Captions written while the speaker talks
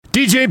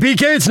DJ and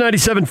PK, it's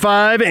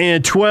 97.5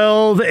 and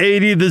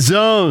 1280 The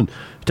Zone.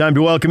 Time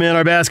to welcome in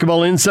our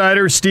basketball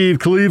insider, Steve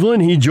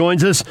Cleveland. He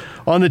joins us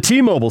on the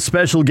T-Mobile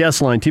special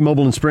guest line.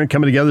 T-Mobile and Sprint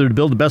coming together to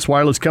build the best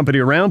wireless company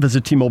around.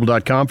 Visit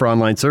T-Mobile.com for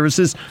online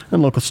services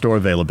and local store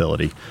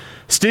availability.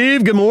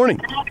 Steve, good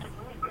morning.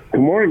 Good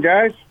morning,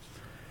 guys.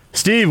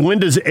 Steve, when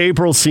does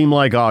April seem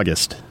like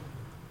August?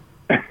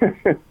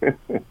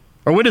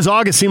 Or when does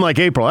August seem like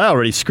April? I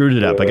already screwed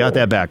it up. I got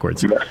that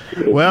backwards.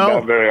 Well,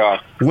 not very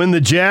often. When the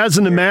Jazz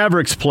and the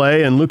Mavericks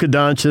play and Luka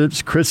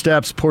Doncic,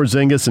 Kristaps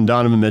Porzingis, and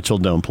Donovan Mitchell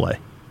don't play.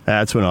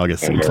 That's when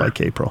August seems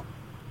like April.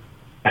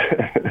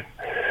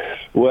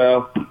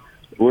 Well,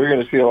 we're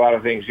going to see a lot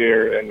of things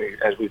here and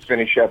as we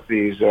finish up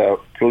these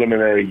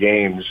preliminary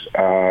games.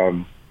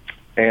 And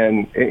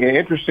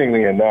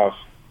interestingly enough,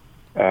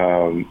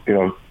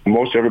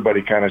 most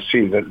everybody kind of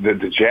see that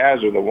the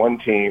Jazz are the one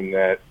team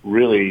that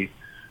really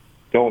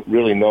don't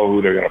really know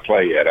who they're going to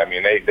play yet. I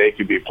mean, they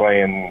could be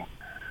playing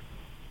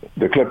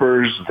the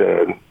Clippers,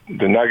 the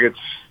Nuggets,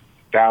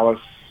 Dallas.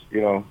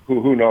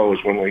 Who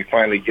knows when we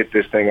finally get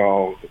this thing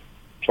all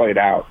played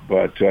out.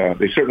 But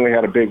they certainly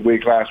had a big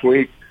week last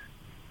week.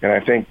 And I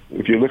think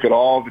if you look at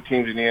all the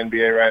teams in the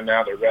NBA right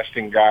now, they're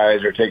resting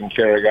guys, they're taking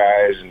care of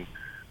guys. And,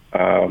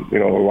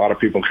 a lot of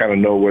people kind of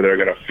know where they're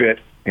going to fit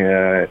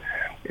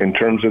in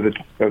terms of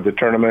the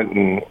tournament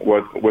and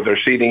what their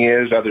seeding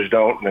is. Others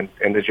don't.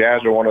 And the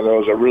Jazz are one of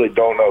those that really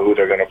don't know who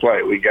they're going to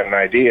play. We get an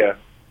idea.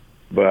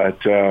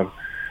 But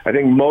I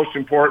think most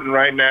important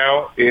right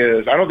now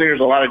is I don't think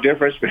there's a lot of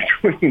difference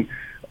between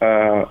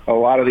a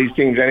lot of these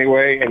teams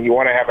anyway, and you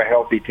want to have a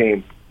healthy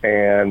team.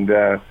 And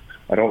I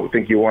don't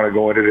think you want to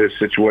go into this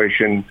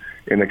situation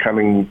in the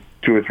coming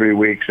 2 or 3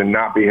 weeks and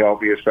not be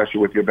healthy,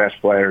 especially with your best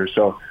players.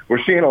 So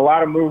we're seeing a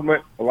lot of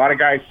movement, a lot of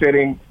guys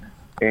sitting,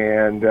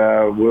 and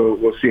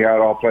we'll see how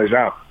it all plays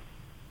out.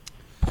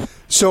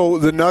 So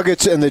the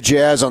Nuggets and the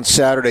Jazz on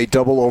Saturday,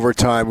 double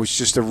overtime, was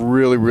just a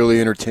really,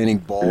 really entertaining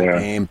ball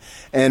game.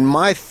 And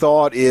my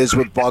thought is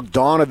with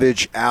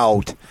Bogdanovich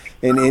out,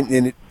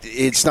 and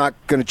it's not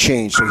going to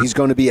change, so he's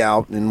going to be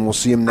out, and we'll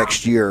see him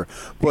next year.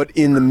 But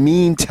in the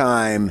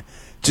meantime,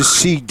 to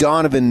see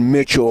Donovan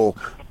Mitchell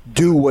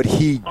do what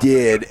he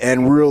did,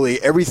 and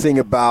really everything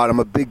about him,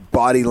 a big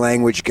body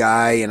language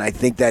guy, and I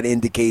think that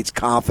indicates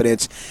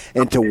confidence.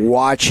 And to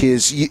watch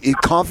his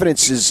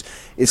confidence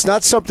it's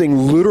not something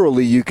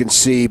literally you can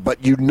see,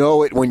 but you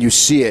know it when you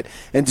see it.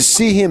 And to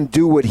see him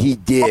do what he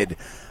did,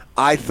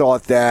 I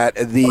thought that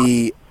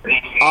the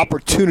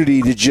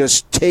opportunity to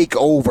just take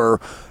over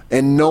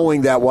and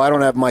knowing that, I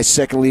don't have my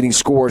second leading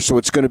scorer, so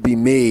it's going to be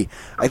me,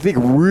 I think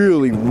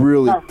really,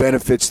 really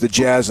benefits the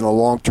Jazz in the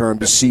long term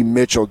to see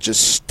Mitchell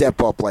just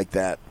step up like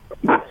that.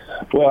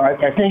 Well,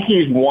 I think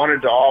he's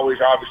wanted to always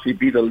obviously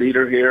be the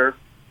leader here.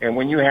 And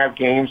when you have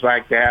games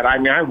like that, I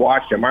mean, I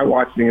watched him. I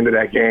watched the end of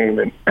that game,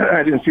 and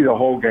I didn't see the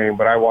whole game,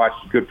 but I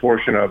watched a good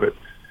portion of it.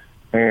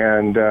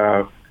 And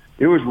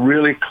it was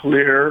really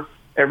clear.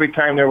 Every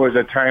time there was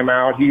a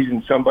timeout, he's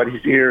in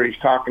somebody's ear, he's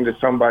talking to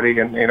somebody,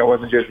 and it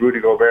wasn't just Rudy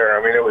Gobert.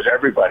 I mean, it was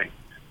everybody.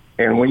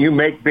 And when you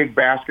make big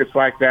baskets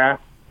like that,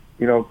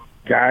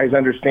 guys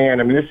understand.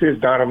 I mean, this is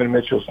Donovan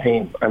Mitchell's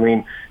team. I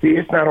mean,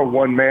 it's not a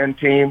one-man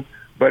team,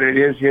 but it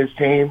is his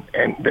team,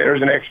 and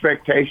there's an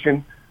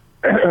expectation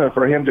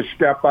for him to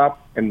step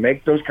up and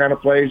make those kind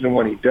of plays. And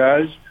when he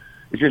does,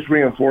 it just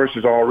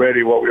reinforces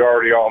already what we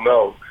already all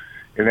know,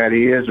 and that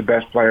he is the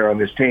best player on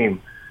this team.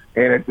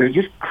 And it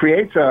just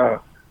creates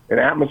an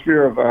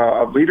atmosphere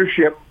of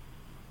leadership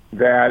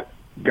that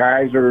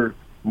guys are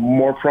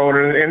more prone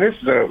to. And this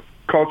is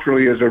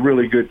culturally is a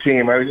really good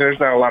team. I mean, there's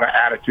not a lot of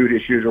attitude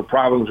issues or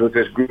problems with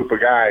this group of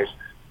guys.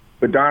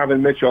 But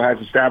Donovan Mitchell has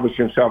established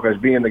himself as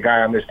being the guy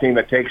on this team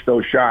that takes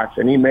those shots,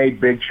 and he made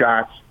big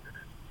shots.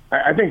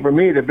 I think for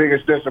me the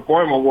biggest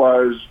disappointment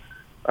was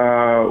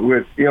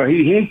with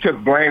he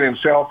took blame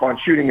himself on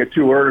shooting it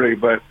too early,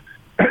 but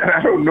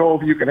I don't know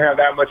if you can have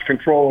that much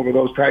control over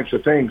those types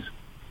of things.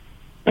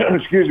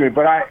 Excuse me,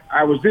 but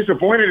I was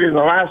disappointed in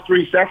the last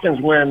 3 seconds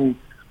when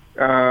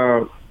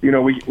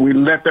we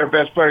let their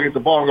best player get the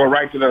ball and go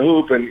right to the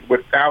hoop, and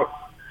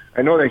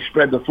I know they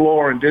spread the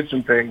floor and did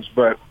some things,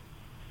 but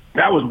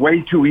that was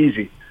way too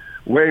easy,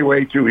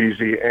 way too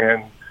easy.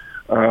 And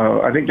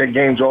I think that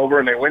game's over,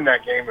 and they win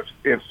that game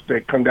if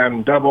they come down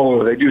and double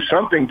or they do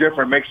something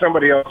different, make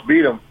somebody else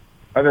beat them,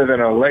 other than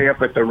a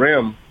layup at the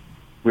rim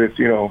with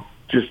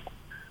just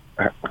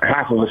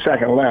half of a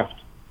second left.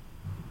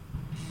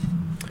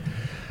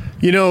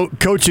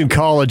 Coaching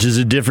college is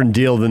a different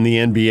deal than the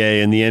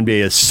NBA, and the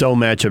NBA is so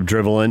matchup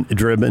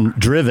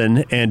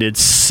driven, and it's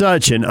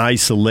such an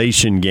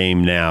isolation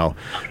game now.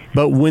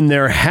 But when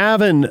they're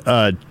having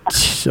a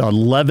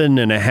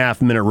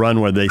 11-and-a-half-minute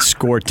run where they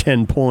score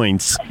 10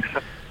 points,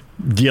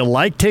 Do you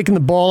like taking the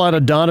ball out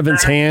of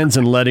Donovan's hands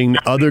and letting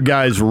other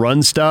guys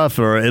run stuff,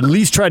 or at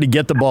least try to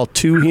get the ball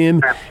to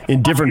him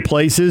in different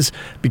places?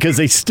 Because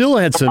they still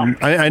had some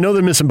 – I know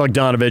they're missing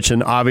Bogdanovich,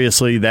 and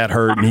obviously that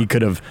hurt, and he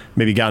could have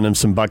maybe gotten him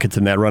some buckets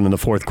in that run in the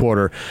fourth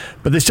quarter.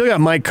 But they still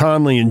got Mike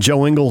Conley and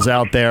Joe Ingles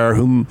out there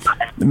who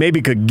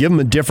maybe could give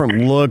them a different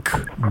look,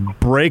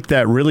 break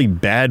that really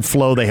bad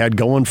flow they had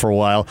going for a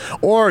while,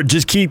 or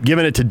just keep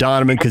giving it to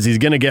Donovan because he's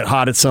going to get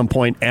hot at some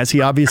point, as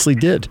he obviously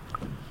did.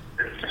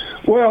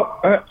 Well,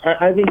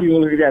 I think you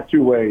can look at that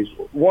two ways.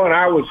 One,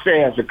 I would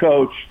say as a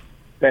coach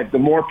that the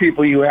more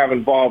people you have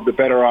involved, the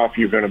better off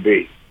you're going to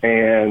be.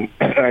 And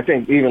I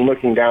think even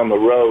looking down the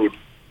road,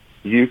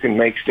 you can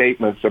make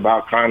statements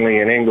about Conley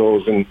and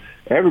Ingles, and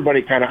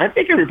I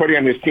think everybody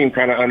on this team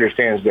kind of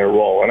understands their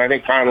role. And I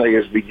think Conley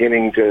is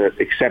beginning to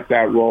accept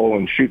that role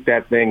and shoot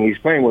that thing. He's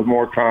playing with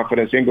more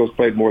confidence. Ingles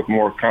played with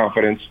more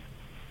confidence.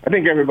 I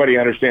think everybody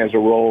understands the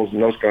roles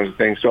and those kinds of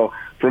things. So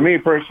for me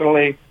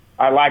personally,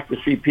 I like to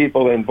see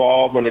people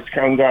involved when it's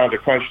come down to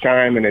crunch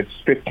time and it's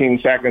 15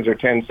 seconds or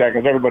 10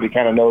 seconds. Everybody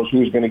kind of knows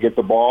who's going to get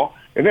the ball.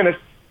 And then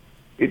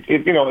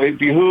it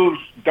behooves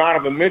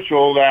Donovan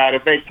Mitchell that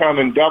if they come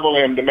and double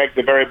him to make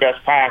the very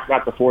best pass,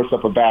 not to force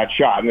up a bad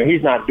shot. I mean,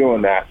 he's not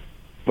doing that.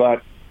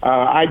 But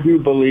I do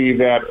believe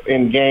that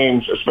in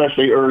games,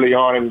 especially early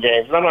on in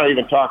games, and I'm not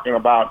even talking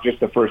about just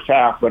the first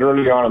half, but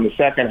early on in the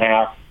second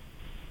half,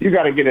 you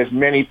got to get as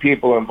many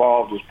people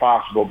involved as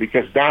possible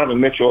because Donovan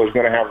Mitchell is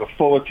going to have the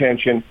full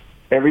attention.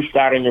 Every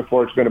scouting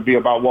report is going to be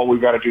about what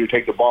we've got to do to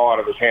take the ball out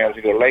of his hands,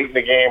 either late in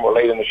the game or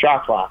late in the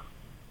shot clock.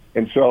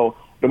 And so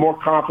the more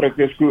confident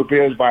this group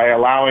is by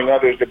allowing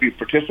others to be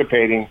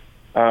participating,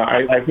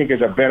 I think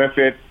is a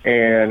benefit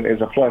and is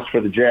a plus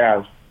for the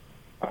Jazz.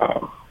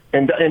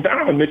 And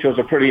Donovan Mitchell is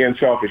a pretty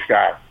unselfish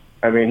guy.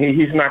 I mean,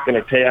 he's not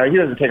going to he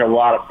doesn't take a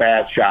lot of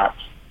bad shots.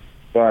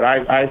 But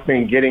I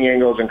think getting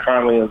Ingles and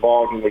Conley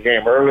involved in the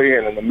game early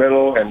and in the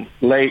middle and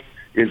late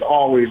is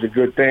always a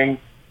good thing.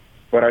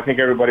 But I think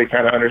everybody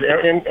kind of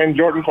understands. And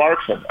Jordan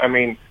Clarkson, I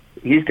mean,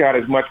 he's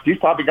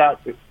probably got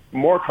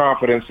more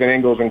confidence than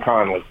Ingles and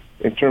Conley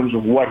in terms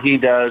of what he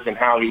does and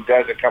how he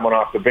does it coming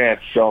off the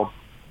bench. So,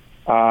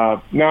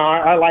 no,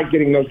 I like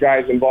getting those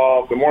guys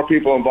involved. The more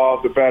people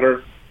involved, the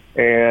better.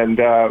 And,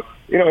 and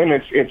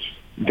it's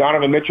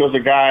Donovan Mitchell's a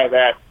guy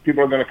that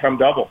people are going to come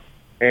double.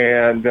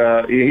 And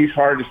he's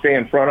hard to stay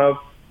in front of.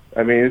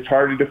 I mean, it's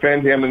hard to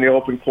defend him in the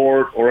open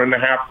court or in the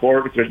half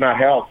court if there's not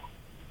help.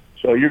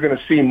 So you're going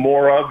to see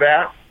more of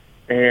that.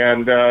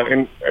 And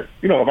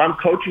if I'm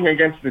coaching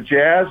against the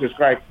Jazz, it's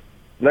like,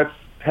 let's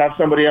have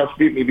somebody else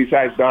beat me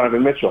besides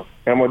Donovan Mitchell.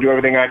 And we'll do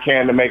everything I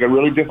can to make it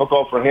really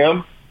difficult for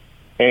him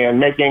and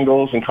make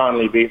Ingles and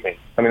Conley beat me.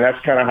 I mean, that's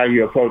kind of how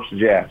you approach the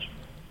Jazz.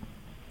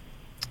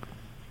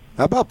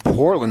 How about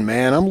Portland,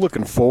 man? I'm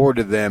looking forward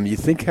to them. You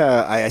think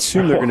I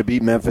assume they're going to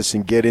beat Memphis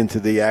and get into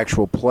the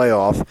actual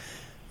playoff.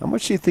 How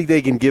much do you think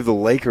they can give the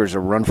Lakers a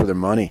run for their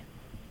money?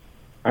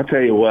 I'll tell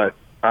you what.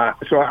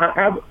 It's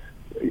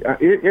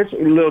a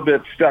little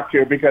bit stuck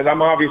here because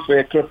I'm obviously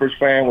a Clippers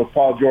fan with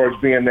Paul George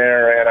being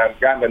there, and I've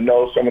gotten to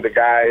know some of the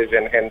guys,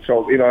 and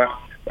so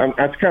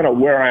that's kind of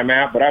where I'm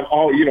at. But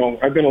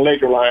I've been a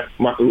Laker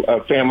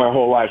fan my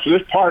whole life, so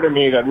there's part of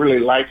me that really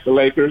likes the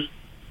Lakers.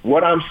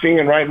 What I'm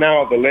seeing right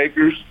now of the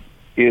Lakers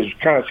is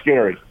kind of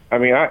scary. I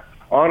mean,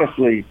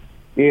 honestly,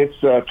 it's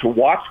to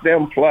watch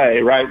them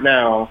play right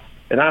now,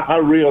 and I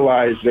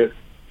realize that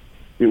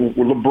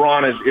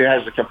LeBron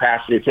has the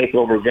capacity to take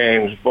over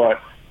games, but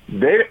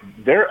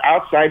their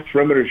outside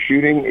perimeter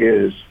shooting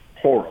is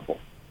horrible.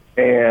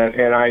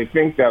 And I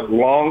think that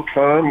long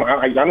term,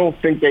 I don't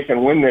think they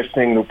can win this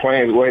thing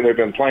playing the way they've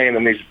been playing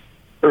in these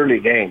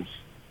early games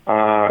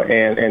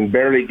and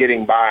barely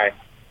getting by.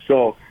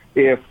 So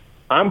if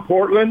I'm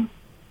Portland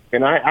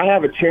and I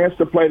have a chance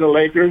to play the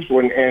Lakers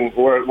where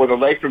the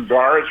Laker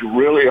guards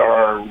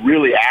are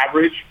really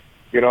average,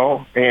 and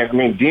I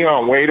mean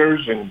Deion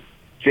Waiters and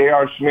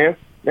J.R. Smith,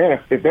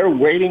 man, if they're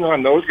waiting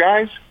on those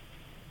guys,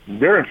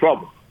 they're in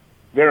trouble.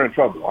 They're in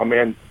trouble. I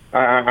mean,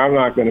 I'm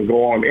not going to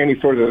go on any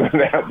further than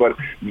that, but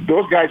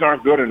those guys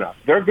aren't good enough.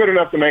 They're good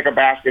enough to make a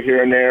basket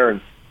here and there and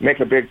make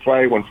a big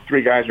play when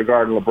three guys are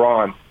guarding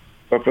LeBron.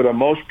 But for the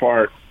most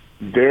part,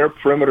 their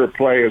perimeter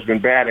play has been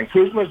bad. And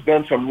Kuzma's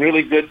done some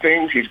really good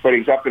things. He's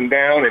up and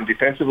down, and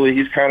defensively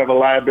he's kind of a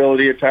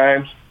liability at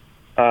times.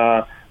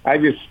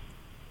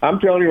 I'm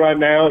telling you right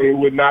now, it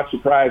would not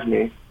surprise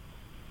me.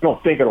 I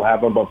don't think it'll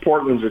happen, but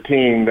Portland's a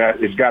team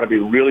that has got to be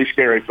really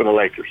scary for the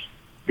Lakers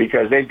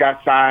because they've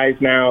got size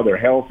now. They're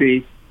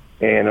healthy,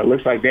 and it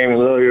looks like Damian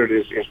Lillard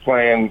is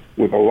playing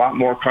with a lot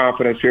more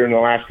confidence here in the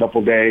last couple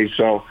of days.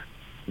 So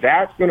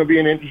that's going to be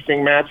an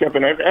interesting matchup,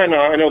 and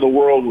I know the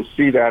world will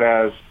see that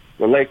as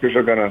the Lakers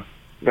are going to.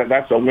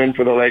 That's a win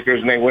for the Lakers,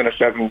 and they win a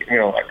 7.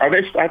 Are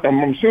they?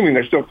 I'm assuming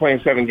they're still playing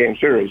 7-game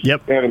series.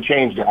 Yep. They haven't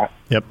changed that.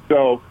 Yep.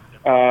 So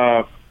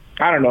I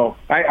don't know.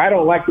 I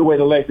don't like the way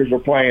the Lakers are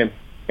playing.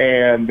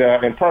 And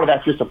part of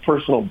that's just a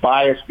personal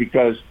bias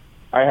because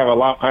I have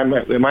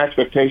my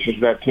expectations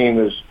of that team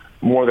is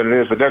more than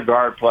it is, but their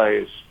guard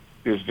play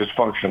is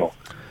dysfunctional.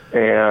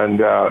 And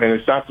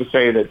it's not to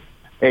say that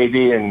AD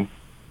and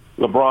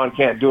LeBron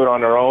can't do it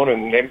on their own,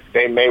 and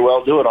they may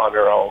well do it on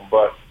their own,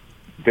 but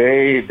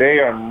they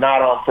are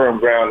not on firm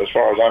ground as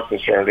far as I'm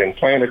concerned. And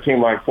playing a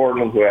team like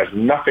Portland, who has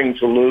nothing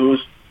to lose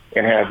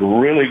and has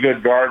really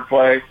good guard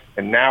play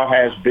and now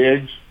has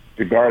bigs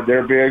to guard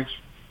their bigs,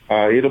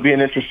 it'll be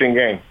an interesting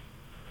game.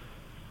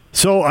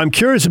 So I'm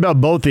curious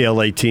about both the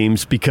LA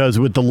teams, because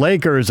with the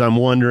Lakers, I'm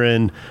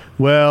wondering,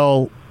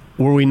 well,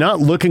 were we not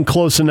looking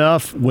close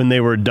enough when they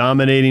were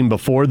dominating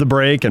before the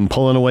break and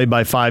pulling away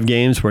by 5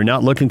 games? We're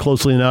not looking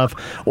closely enough?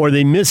 Or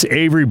they miss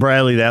Avery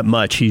Bradley that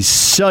much? He's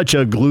such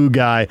a glue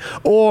guy.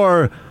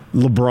 Or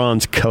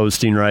LeBron's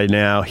coasting right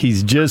now.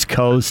 He's just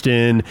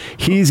coasting.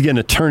 He's going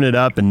to turn it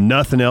up and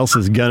nothing else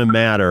is going to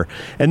matter.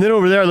 And then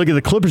over there, I look at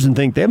the Clippers and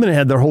think they haven't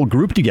had their whole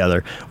group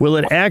together. Will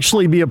it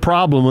actually be a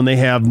problem when they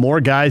have more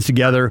guys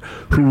together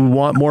who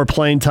want more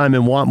playing time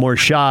and want more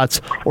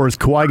shots? Or is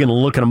Kawhi going to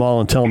look at them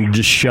all and tell them to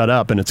just shut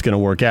up and it's going to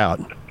work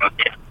out?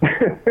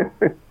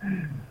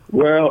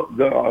 Well,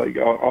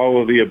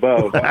 all of the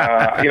above.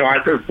 I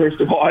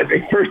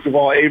think first of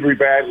all, Avery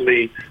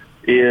Bradley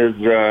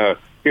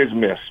is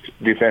missed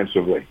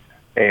defensively.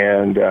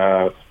 And,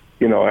 there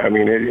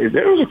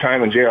was a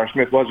time when J.R.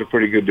 Smith was a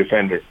pretty good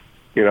defender,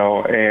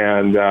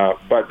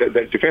 but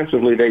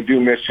defensively they do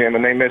miss him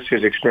and they miss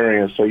his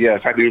experience. So,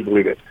 yes, I do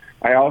believe it.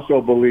 I also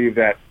believe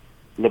that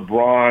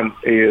LeBron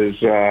is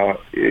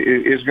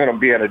going to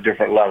be at a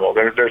different level.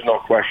 There's no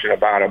question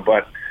about it.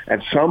 But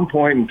at some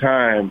point in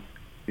time,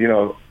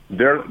 you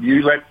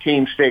let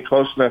teams stay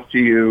close enough to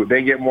you,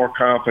 they get more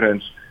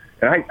confidence.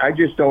 And I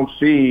just don't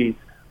see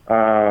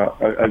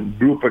a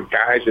group of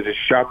guys that has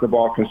shot the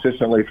ball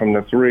consistently from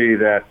the three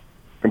that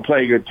can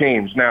play good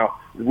teams. Now,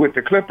 with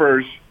the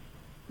Clippers,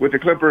 I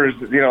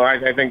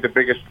think the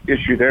biggest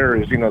issue there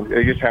is,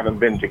 they just haven't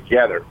been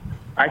together.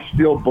 I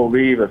still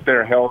believe if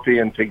they're healthy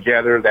and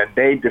together that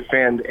they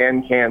defend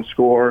and can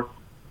score.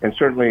 And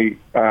certainly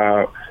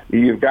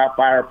you've got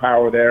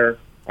firepower there.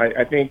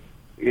 I think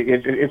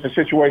it's a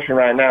situation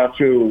right now,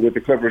 too, with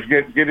the Clippers.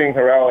 Getting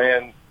Harrell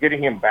in,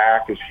 getting him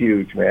back is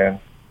huge, man.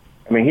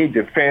 I mean, he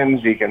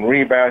defends, he can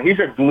rebound. He's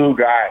a glue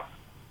guy,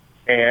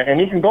 and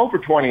he can go for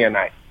 20 a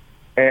night.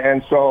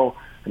 And so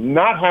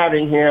not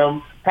having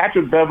him,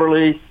 Patrick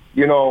Beverley,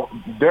 he's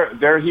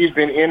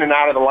been in and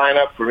out of the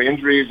lineup for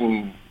injuries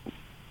and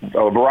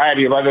a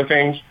variety of other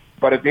things.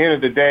 But at the end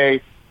of the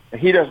day,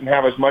 he doesn't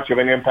have as much of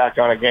an impact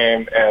on a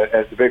game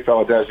as the big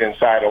fella does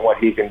inside and what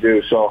he can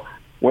do. So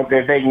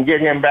if they can get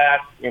him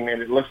back, and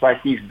it looks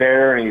like he's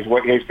there and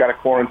he's got a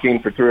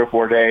quarantine for 3 or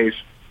 4 days,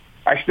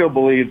 I still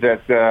believe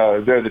that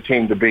they're the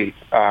team to beat.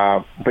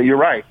 But you're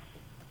right.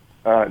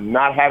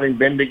 Not having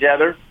been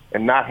together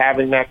and not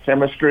having that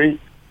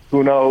chemistry,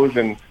 who knows?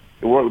 And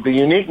the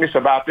uniqueness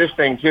about this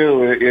thing,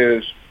 too,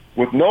 is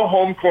with no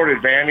home court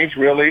advantage,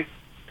 really,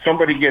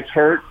 somebody gets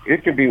hurt,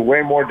 it can be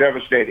way more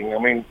devastating. I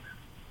mean,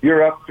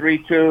 you're up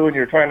 3-2 and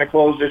you're trying to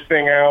close this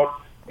thing out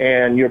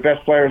and your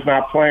best player's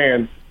not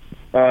playing,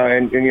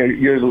 and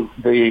you're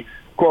the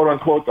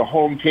quote-unquote the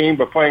home team,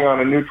 but playing on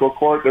a neutral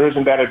court, there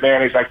isn't that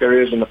advantage like there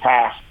is in the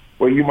past,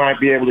 where you might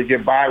be able to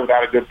get by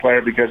without a good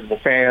player because of the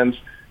fans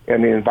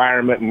and the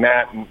environment and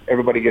that, and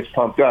everybody gets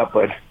pumped up.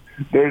 But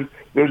there's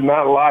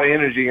not a lot of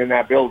energy in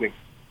that building.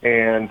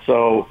 And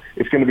so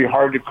it's going to be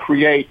hard to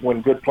create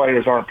when good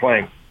players aren't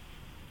playing.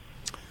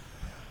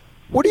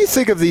 What do you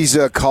think of these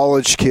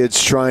college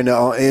kids trying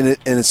to,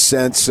 in a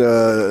sense,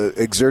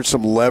 exert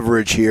some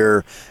leverage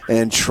here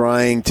and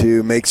trying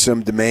to make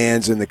some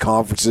demands in the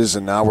conferences?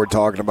 And now we're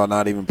talking about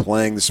not even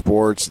playing the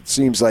sports. It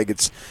seems like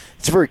it's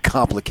very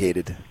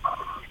complicated.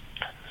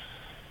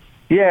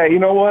 Yeah, you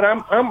know what? I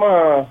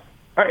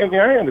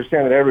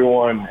understand that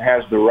everyone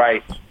has the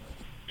right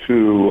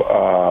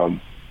to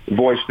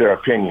voice their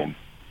opinion.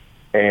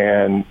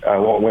 And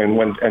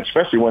when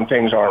especially when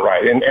things aren't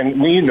right,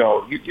 and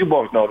you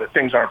both know that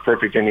things aren't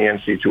perfect in the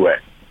NC2A,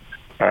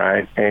 all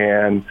right.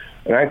 And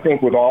I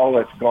think with all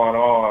that's gone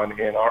on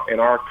in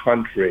our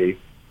country,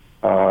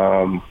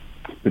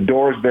 the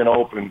door's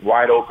been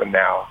wide open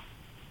now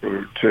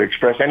to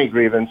express any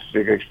grievance,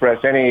 to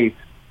express any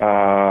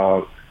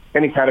kind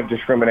of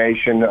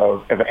discrimination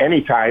of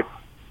any type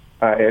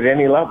at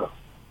any level.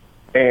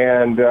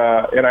 And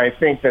I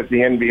think that the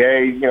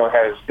NBA,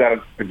 has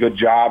done a good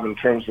job in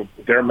terms of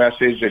their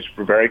message. It's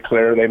very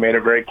clear. They made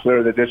it very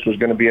clear that this was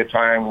going to be a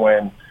time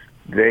when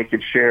they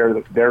could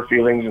share their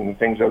feelings and the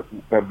things that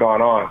have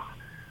gone on.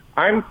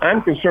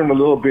 I'm concerned a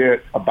little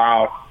bit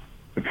about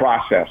the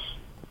process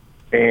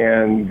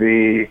and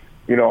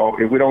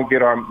if we don't get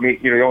don't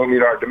meet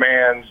our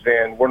demands,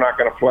 then we're not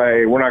going to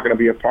play. We're not going to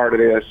be a part of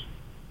this.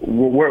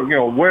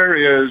 Where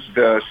is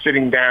the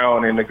sitting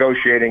down and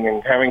negotiating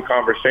and having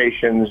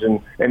conversations,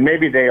 and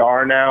maybe they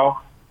are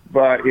now,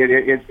 but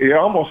it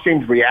almost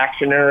seems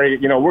reactionary.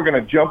 We're going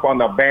to jump on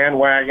the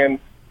bandwagon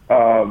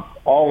of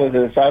all of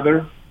this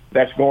other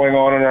that's going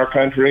on in our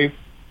country,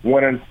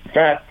 when in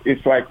fact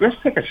it's like, let's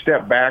take a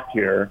step back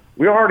here.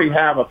 We already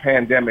have a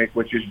pandemic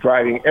which is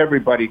driving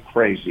everybody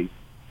crazy.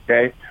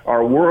 Okay,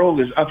 our world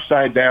is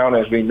upside down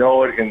as we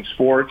know it in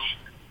sports.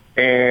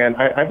 And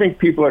I think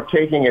people are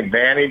taking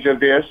advantage of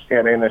this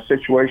and in a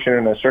situation,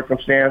 in a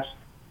circumstance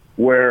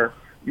where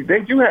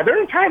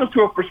they're entitled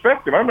to a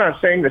perspective. I'm not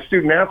saying the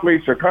student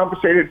athletes are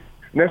compensated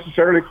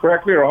necessarily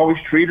correctly or always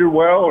treated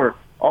well or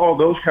all of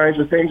those kinds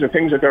of things, the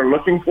things that they're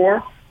looking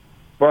for.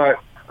 But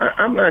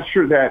I'm not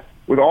sure that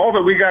with all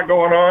that we got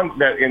going on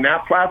that in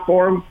that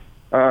platform,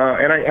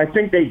 and I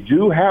think they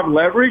do have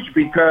leverage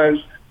because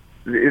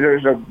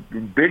there's a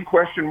big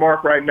question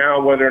mark right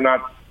now whether or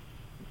not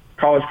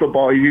college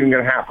football is even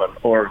going to happen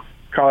or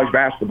college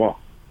basketball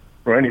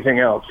or anything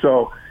else.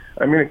 So,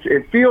 I mean,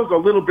 it feels a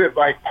little bit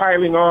like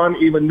piling on,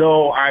 even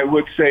though I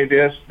would say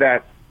this,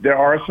 that there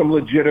are some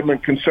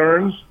legitimate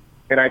concerns,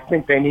 and I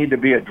think they need to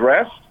be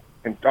addressed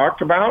and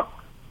talked about.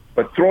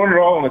 But throwing it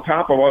all on the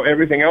top of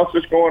everything else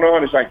that's going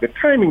on is like the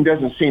timing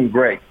doesn't seem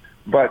great.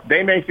 But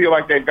they may feel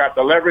like they've got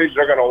the leverage.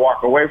 They're going to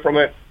walk away from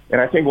it.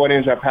 And I think what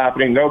ends up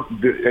happening,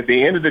 at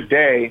the end of the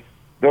day,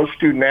 those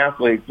student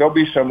athletes, there'll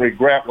be some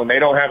regret when they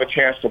don't have a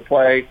chance to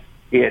play.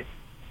 It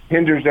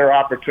hinders their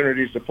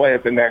opportunities to play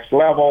at the next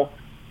level.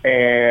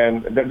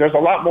 And there's a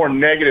lot more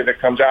negative that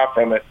comes out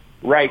from it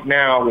right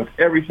now with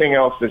everything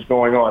else that's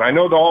going on. I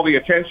know that all the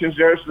attention's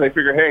there, so they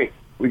figure, hey,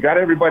 we got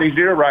everybody's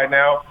ear right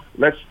now.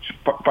 Let's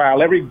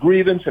file every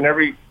grievance and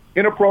every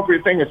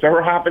inappropriate thing that's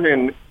ever happened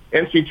in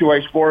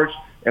NC2A sports,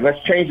 and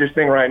let's change this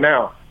thing right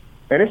now.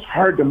 And it's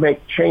hard to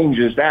make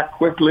changes that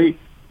quickly.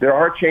 There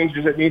are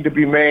changes that need to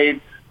be made,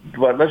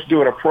 but let's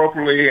do it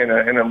appropriately in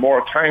a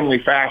more timely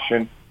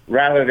fashion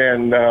rather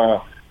than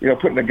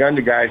putting a gun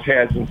to guys'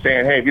 heads and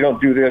saying, hey, if you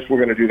don't do this, we're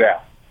going to do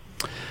that.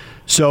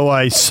 So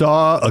I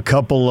saw a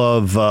couple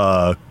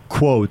of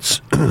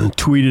quotes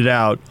tweeted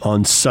out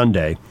on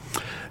Sunday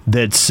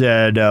that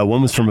said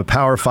one was from a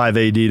Power 5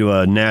 AD to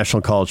a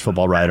national college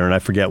football writer, and I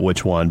forget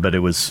which one, but it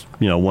was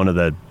one of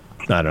the,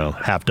 I don't know,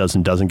 half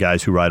dozen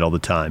guys who write all the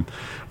time,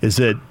 is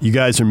that you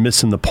guys are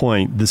missing the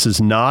point. This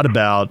is not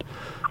about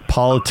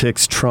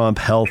politics, Trump,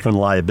 health, and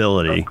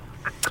liability.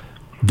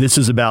 This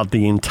is about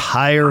the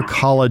entire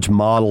college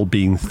model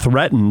being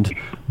threatened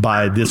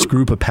by this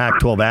group of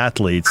Pac-12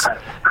 athletes,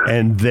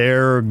 and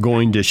they're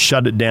going to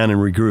shut it down and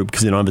regroup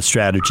because they don't have a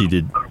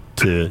strategy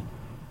to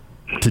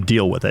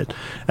deal with it.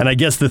 And I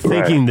guess the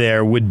thinking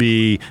there would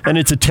be, and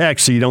it's a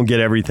text, so you don't get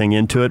everything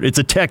into it. It's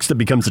a text that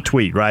becomes a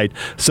tweet, right?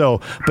 So,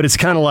 but it's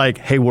kind of like,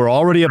 hey, we're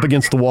already up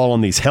against the wall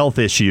on these health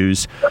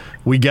issues.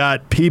 We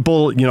got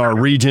people, our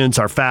regents,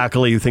 our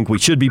faculty who think we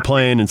should be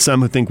playing and some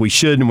who think we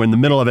should, and we're in the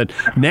middle of it.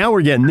 Now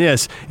we're getting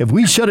this. If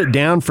we shut it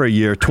down for a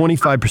year,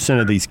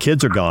 25% of these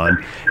kids are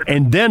gone,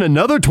 and then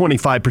another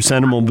 25%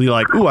 of them will be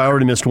like, ooh, I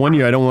already missed 1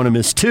 year, I don't want to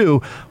miss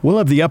 2. We'll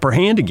have the upper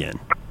hand again.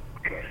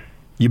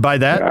 You buy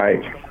that?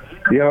 Right.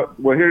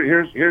 Well,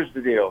 here's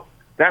the deal.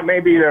 That may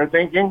be their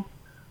thinking,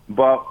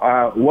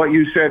 but what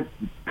you said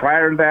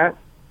prior to that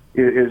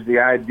is the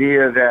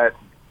idea that,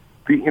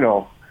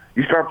 you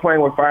start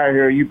playing with fire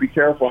here, you be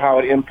careful how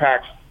it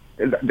impacts.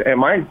 Is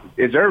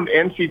there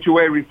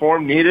NC2A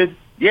reform needed?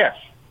 Yes.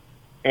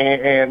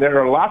 And there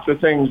are lots of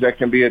things that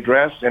can be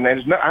addressed, and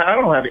I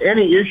don't have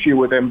any issue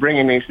with them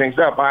bringing these things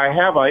up. I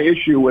have an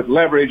issue with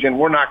leverage, and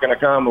we're not going to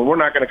come, and we're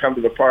not going to come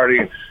to the party,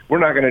 and we're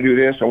not going to do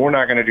this, and we're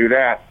not going to do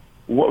that.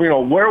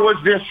 Where was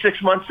this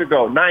 6 months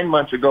ago, 9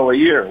 months ago, a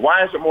year?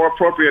 Why is it more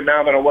appropriate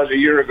now than it was a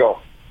year ago?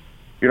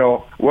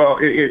 Well,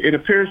 it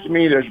appears to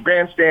me there's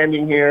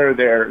grandstanding here.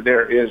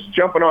 There is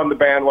jumping on the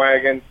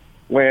bandwagon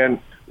when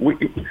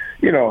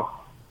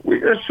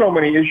there's so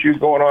many issues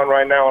going on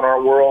right now in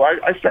our world.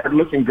 I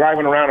started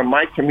driving around in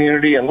my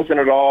community and looking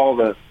at all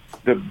the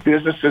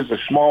businesses, the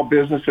small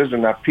businesses,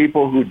 and the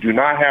people who do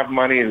not have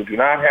money, who do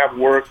not have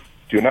work,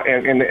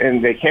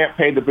 and they can't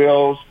pay the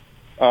bills.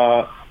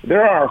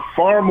 There are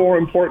far more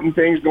important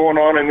things going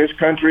on in this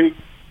country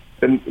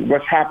than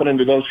what's happening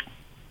to those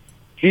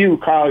few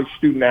college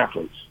student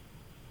athletes.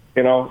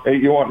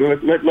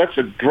 Let's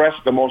address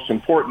the most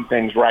important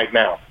things right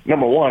now.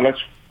 Number one,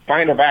 let's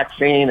find a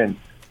vaccine and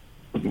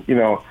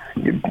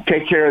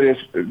take care of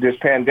this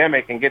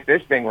pandemic and get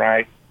this thing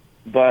right.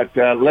 But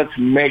let's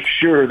make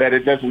sure that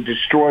it doesn't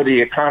destroy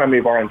the economy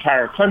of our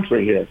entire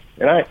country here.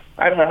 And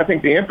I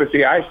think the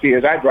empathy I see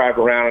as I drive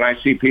around and I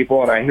see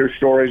people and I hear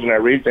stories and I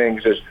read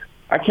things is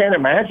I cannot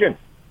imagine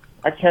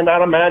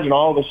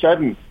all of a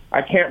sudden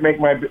I can't make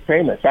my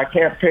payments. I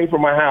can't pay for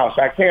my house.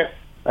 I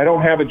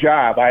don't have a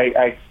job.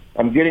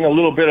 I'm getting a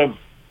little bit of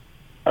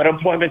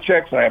unemployment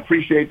checks and I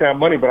appreciate that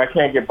money, but I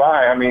can't get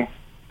by. I mean,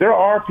 there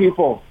are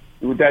people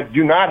that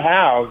do not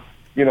have,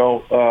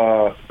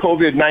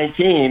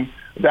 COVID-19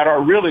 that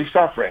are really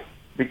suffering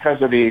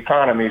because of the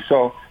economy.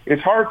 So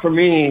it's hard for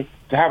me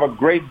to have a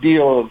great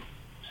deal of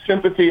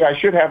sympathy. I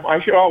should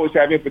always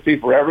have empathy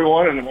for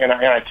everyone, and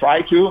I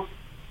try to.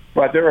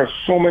 But there are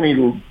so many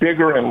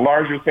bigger and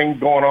larger things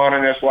going on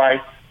in this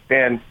life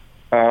than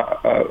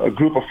a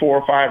group of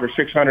 400 or 500 or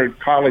 600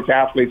 college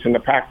athletes in the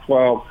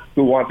Pac-12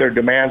 who want their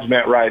demands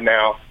met right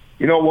now.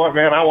 You know what,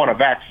 man? I want a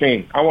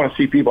vaccine. I want to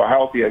see people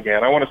healthy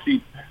again. I want to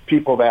see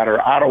people that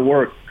are out of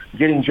work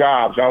getting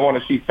jobs. I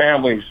want to see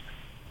families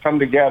come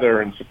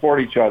together and support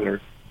each other.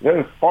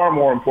 There's far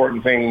more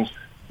important things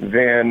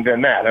than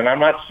that. And I'm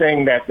not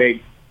saying that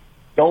they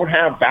don't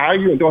have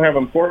value and don't have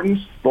importance,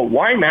 but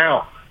why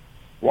now?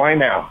 Why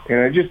now?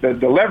 And just the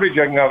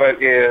leveraging of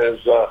it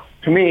is,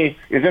 to me,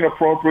 is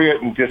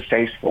inappropriate and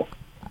distasteful.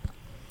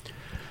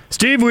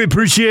 Steve, we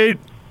appreciate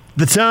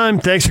the time.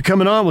 Thanks for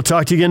coming on. We'll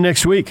talk to you again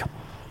next week.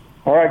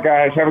 All right,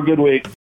 guys. Have a good week.